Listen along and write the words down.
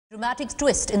Dramatic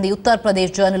twist in the Uttar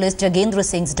Pradesh journalist Jagendra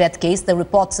Singh's death case. The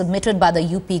report submitted by the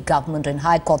UP government in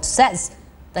High Court says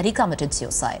that he committed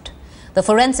suicide. The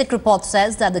forensic report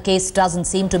says that the case doesn't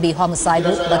seem to be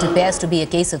homicidal but appears to be a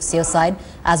case of suicide,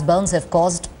 as burns have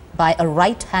caused by a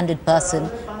right-handed person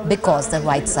because the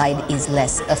right side is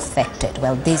less affected.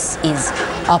 Well, this is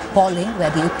appalling, where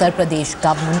the Uttar Pradesh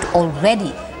government already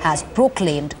has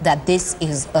proclaimed that this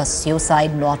is a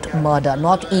suicide, not murder,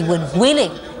 not even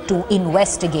willing to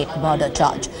investigate murder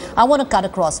charge. I want to cut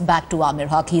across back to Amir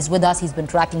Haq. He's with us. He's been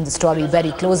tracking the story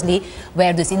very closely,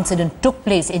 where this incident took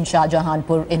place in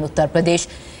Shahjahanpur in Uttar Pradesh.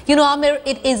 You know, Amir,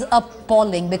 it is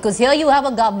appalling because here you have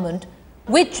a government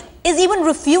which is even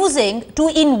refusing to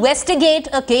investigate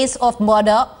a case of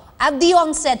murder at the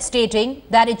onset, stating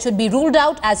that it should be ruled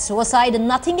out as suicide and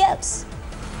nothing else.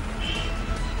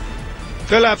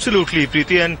 Well, absolutely,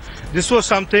 Preeti, and this was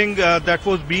something that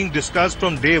was being discussed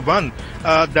from day one,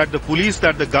 that the police,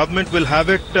 that the government will have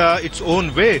it its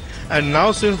own way. And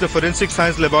now, since the Forensic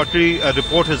Science Laboratory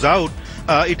report is out,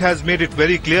 it has made it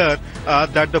very clear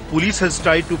that the police has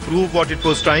tried to prove what it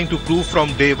was trying to prove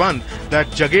from day one, that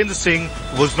Jagendra Singh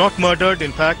was not murdered.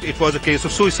 In fact, it was a case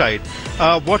of suicide.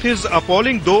 What is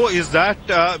appalling, though, is that,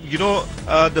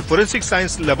 the Forensic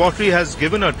Science Laboratory has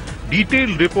given a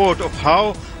detailed report of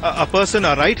how a person,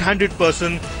 a right-handed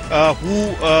person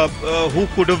who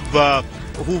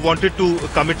wanted to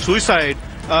commit suicide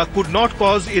could not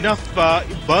cause enough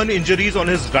burn injuries on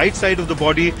his right side of the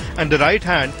body and the right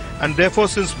hand, and therefore,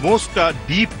 since most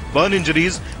deep burn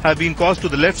injuries have been caused to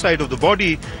the left side of the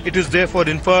body, it is therefore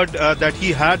inferred that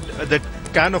he had that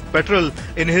can of petrol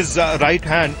in his right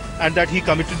hand and that he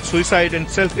committed suicide and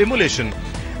self-immolation.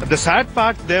 The sad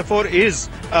part, therefore, is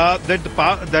that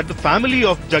the family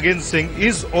of Jagendra Singh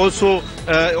is also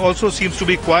seems to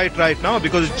be quiet right now,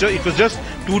 because it was just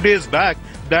 2 days back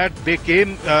that they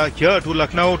came here to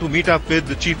Lucknow to meet up with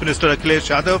the Chief Minister Akhilesh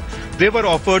Yadav. They were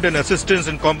offered an assistance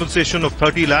and compensation of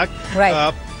 30 lakh.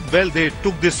 Right. Well, they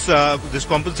took this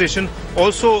compensation.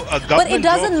 Also, a government. But it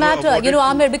doesn't matter, you know,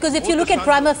 Amir, because if you look at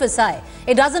prima facie,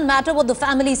 it doesn't matter what the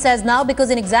family says now,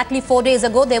 because in exactly 4 days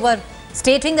ago they were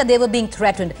stating that they were being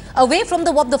threatened. Away from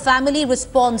what the family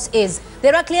response is,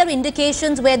 there are clear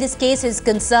indications where this case is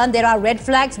concerned. There are red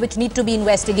flags which need to be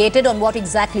investigated on what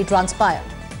exactly transpired.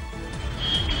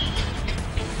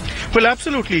 Well,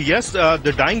 absolutely, yes.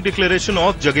 The dying declaration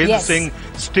of Jagendra Singh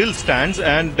still stands,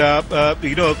 and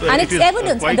and it's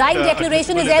evidence. A dying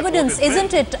declaration is evidence,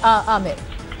 isn't it, Amir?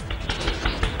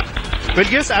 Well,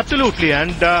 yes, absolutely,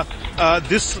 and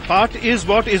this part is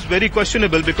what is very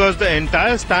questionable, because the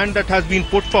entire stand that has been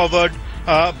put forward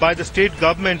by the state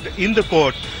government in the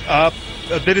court,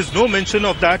 there is no mention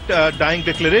of that dying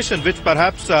declaration, which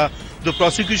perhaps the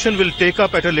prosecution will take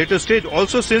up at a later stage.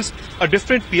 Also, since a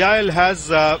different PIL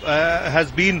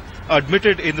has been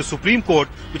admitted in the Supreme Court,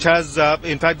 which has,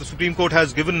 in fact, the Supreme Court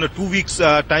has given 2 weeks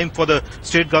time for the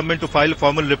state government to file a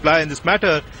formal reply in this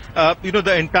matter.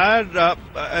 The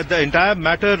entire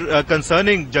matter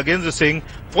concerning Jagendra Singh,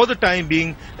 for the time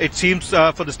being, it seems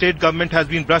for the state government has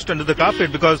been brushed under the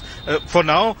carpet, because for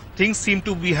now things seem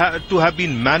to have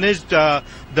been managed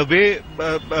the way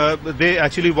they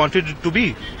actually wanted it to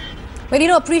be.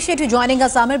 Well, appreciate you joining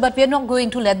us, Amir, but we're not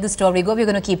going to let this story go. We're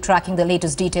going to keep tracking the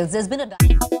latest details. There's been a